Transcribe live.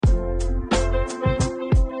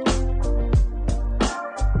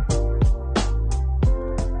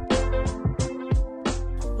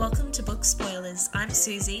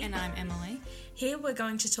Susie. And I'm Emily. Here we're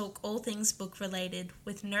going to talk all things book related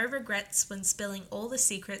with no regrets when spilling all the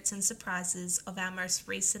secrets and surprises of our most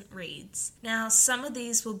recent reads. Now, some of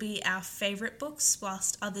these will be our favourite books,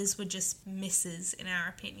 whilst others were just misses in our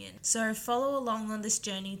opinion. So follow along on this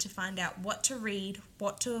journey to find out what to read,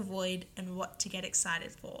 what to avoid, and what to get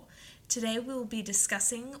excited for. Today we'll be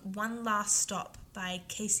discussing One Last Stop by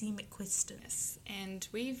Casey McQuiston. Yes, and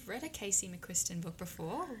we've read a Casey McQuiston book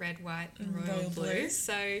before, Red, White and Royal Blue.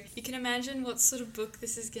 So you can imagine what sort of book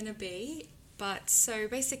this is going to be. But so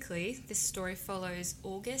basically this story follows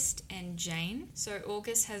August and Jane. So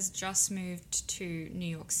August has just moved to New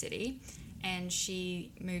York City and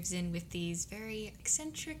she moves in with these very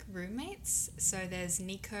eccentric roommates. So there's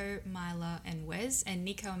Nico, Mila and Wes, and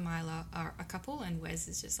Nico and Mila are a couple and Wes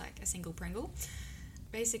is just like a single Pringle.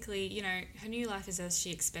 Basically, you know, her new life is as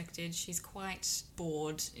she expected. She's quite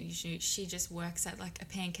bored. She just works at like a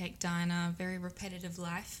pancake diner, very repetitive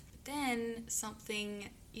life. But then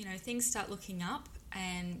things start looking up,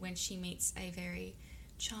 and when she meets a very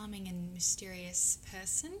charming and mysterious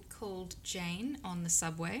person called Jane on the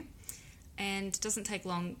subway, and it doesn't take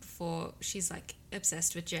long before she's like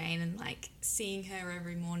obsessed with Jane, and like seeing her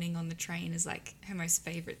every morning on the train is like her most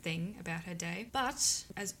favourite thing about her day. But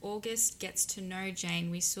as August gets to know Jane,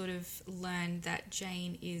 we sort of learn that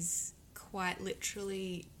Jane is quite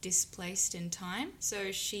literally displaced in time.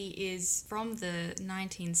 So she is from the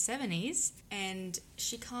 1970s and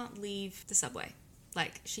she can't leave the subway.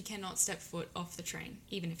 Like, she cannot step foot off the train,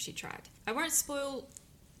 even if she tried. I won't spoil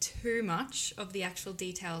too much of the actual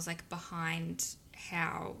details like behind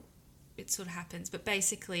how it sort of happens, but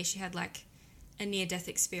basically she had like a near-death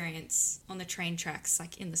experience on the train tracks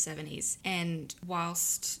like in the 70s, and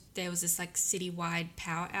whilst there was this like citywide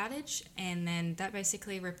power outage, and then that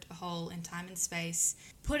basically ripped a hole in time and space,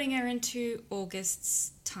 putting her into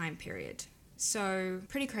August's time period. So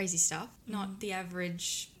pretty crazy stuff. Not the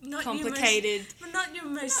average, complicated. Not your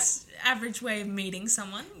most average way of meeting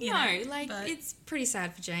someone. It's pretty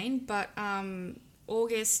sad for Jane. But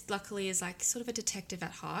August, luckily, is like sort of a detective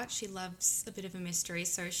at heart. She loves a bit of a mystery,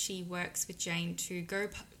 so she works with Jane to go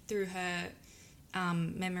through her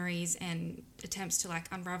memories and attempts to like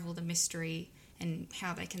unravel the mystery and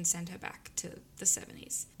how they can send her back to the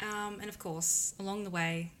 70s. And of course, along the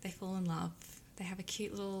way, they fall in love. They have a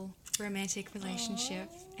cute little romantic relationship.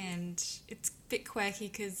 Aww. And it's a bit quirky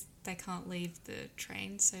because they can't leave the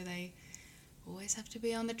train, so they always have to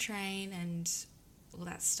be on the train and all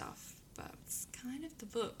that stuff. But it's kind of the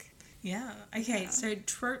book. Yeah. Okay, so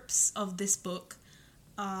tropes of this book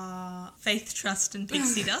are faith, trust and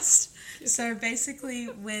pixie dust. So basically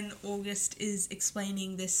when August is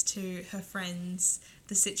explaining this to her friends,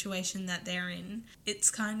 the situation that they're in, it's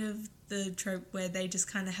kind of the trope where they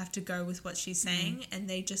just kind of have to go with what she's saying and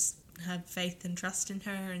they just have faith and trust in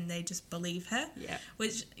her and they just believe her. Yeah.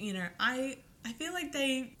 Which, you know, I feel like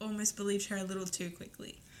they almost believed her a little too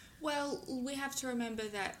quickly. Well, we have to remember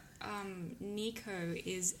that Nico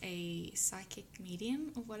is a psychic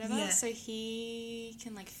medium or whatever, so he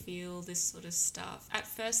can like feel this sort of stuff. At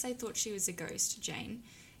first they thought she was a ghost, Jane,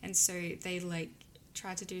 and so they like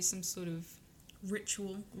tried to do some sort of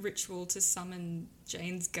ritual to summon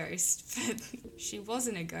Jane's ghost, but she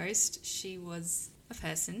wasn't a ghost, she was a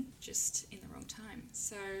person, just in the wrong time.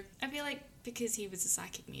 So I feel like because he was a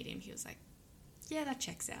psychic medium, he was like, yeah, that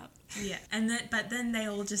checks out. Yeah, but then they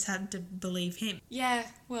all just had to believe him. Yeah,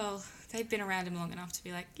 well, they've been around him long enough to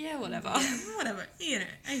be like, yeah, whatever. Yeah, whatever, you know,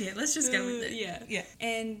 okay, let's just go with it. Yeah.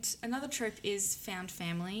 And another trope is found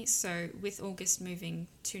family. So with August moving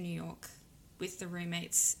to New York with the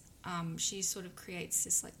roommates, she sort of creates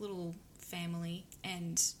this like little family,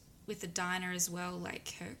 and with the diner as well,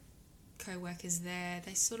 like her co-workers there,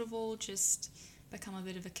 they sort of all just become a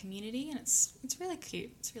bit of a community, and it's really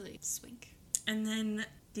cute. It's really swink. And then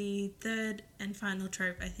the third and final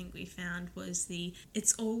trope I think we found was the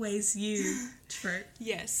 "it's always you" trope.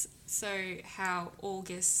 Yes. So how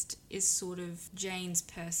August is sort of Jane's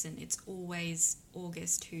person. It's always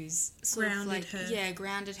August who's sort grounded of like her. Yeah,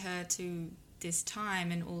 grounded her to this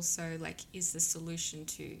time, and also like is the solution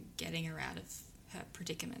to getting her out of her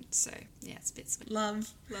predicament. So yeah, it's a bit sweet.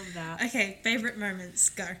 Love that. Okay, favourite moments,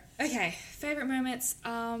 go. Okay, favourite moments.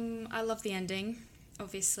 I love the ending,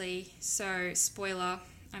 obviously. So spoiler,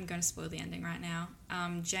 I'm going to spoil the ending right now.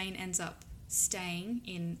 Jane ends up staying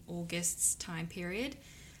in August's time period,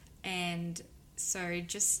 and so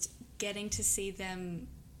just getting to see them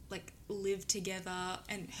like live together,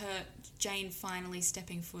 and Jane finally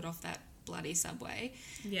stepping foot off that bloody subway.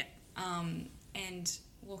 Yeah. And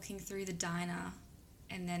walking through the diner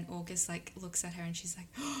And then August like looks at her and she's like,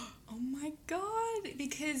 oh my God.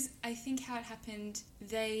 Because I think how it happened,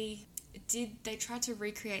 they tried to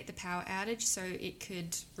recreate the power outage so it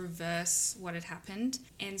could reverse what had happened.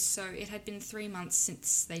 And so it had been 3 months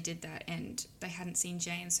since they did that and they hadn't seen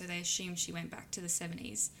Jane, so they assumed she went back to the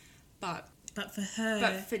 70s. But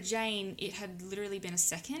for Jane, it had literally been a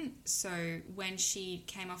second. So when she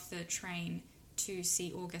came off the train to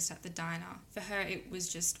see August at the diner, for her it was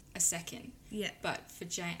just a second. Yeah. But for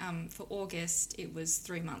Jane, for August, it was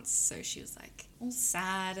 3 months. So she was like all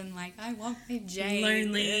sad and like, I want my Jane.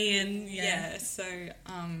 Lonely and yeah. So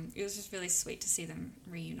it was just really sweet to see them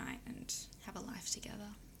reunite and have a life together.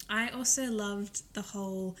 I also loved the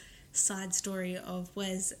whole side story of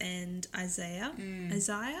Wes and Isaiah.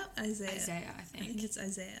 Isaiah, I think. I think it's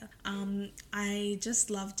Isaiah. I just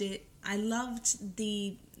loved it. I loved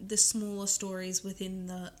the smaller stories within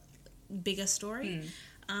the bigger story.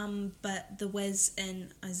 But the Wes and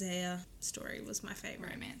Isaiah story was my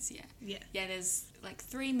favourite. Romance, yeah. Yeah. Yeah, there's like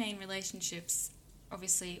 3 main relationships.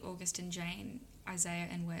 Obviously, August and Jane, Isaiah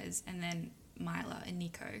and Wes, and then Mila and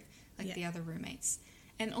Nico, like the other roommates.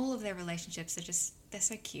 And all of their relationships are just, they're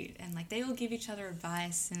so cute. And like they all give each other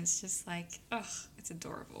advice and it's just like, it's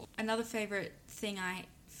adorable. Another favourite thing I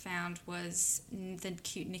found was the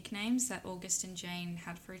cute nicknames that August and Jane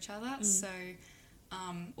had for each other. So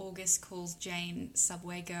August calls Jane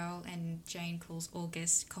Subway Girl and Jane calls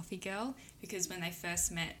August Coffee Girl, because when they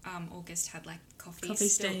first met, August had like coffee still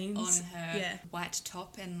stains on her white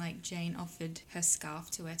top, and like Jane offered her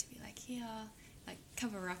scarf to her to be like, here, like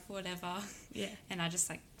cover up or whatever. Yeah. And I just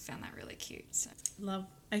like found that really cute. So love.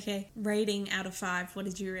 Okay, rating out of 5, what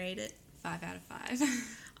did you rate it? 5 out of 5.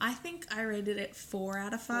 I think I rated it 4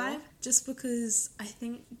 out of 5, just because I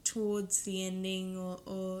think towards the ending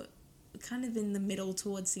or kind of in the middle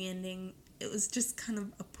towards the ending, it was just kind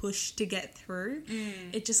of a push to get through.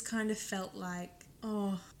 It just kind of felt like,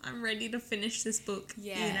 I'm ready to finish this book.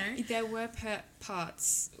 Yeah, you know? There were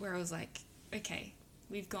parts where I was like, okay,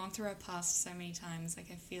 we've gone through our past so many times,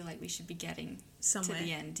 like I feel like we should be getting somewhere to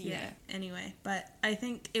the end. Yeah. Anyway, but I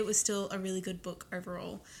think it was still a really good book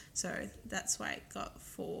overall, so that's why it got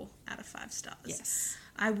 4 out of 5 stars. Yes.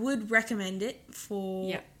 I would recommend it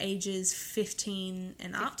for ages 15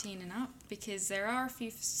 and up. 15 and up, because there are a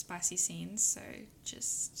few spicy scenes, so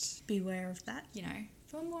just beware of that. You know,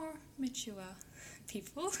 for more mature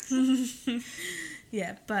people.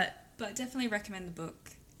 Yeah, but definitely recommend the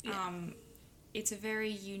book. Yeah. It's a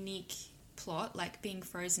very unique plot, like being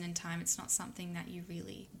frozen in time. It's not something that you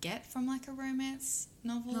really get from like a romance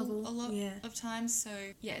novel a lot of times. So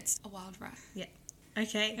yeah, it's a wild ride. Yeah.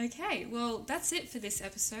 Okay, well, that's it for this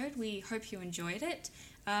episode. We hope you enjoyed it.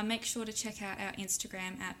 Make sure to check out our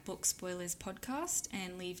Instagram at Book Spoilers Podcast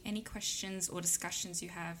and leave any questions or discussions you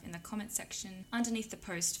have in the comment section underneath the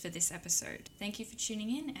post for this episode. Thank you for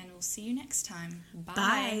tuning in, and we'll see you next time.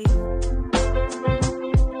 Bye. Bye.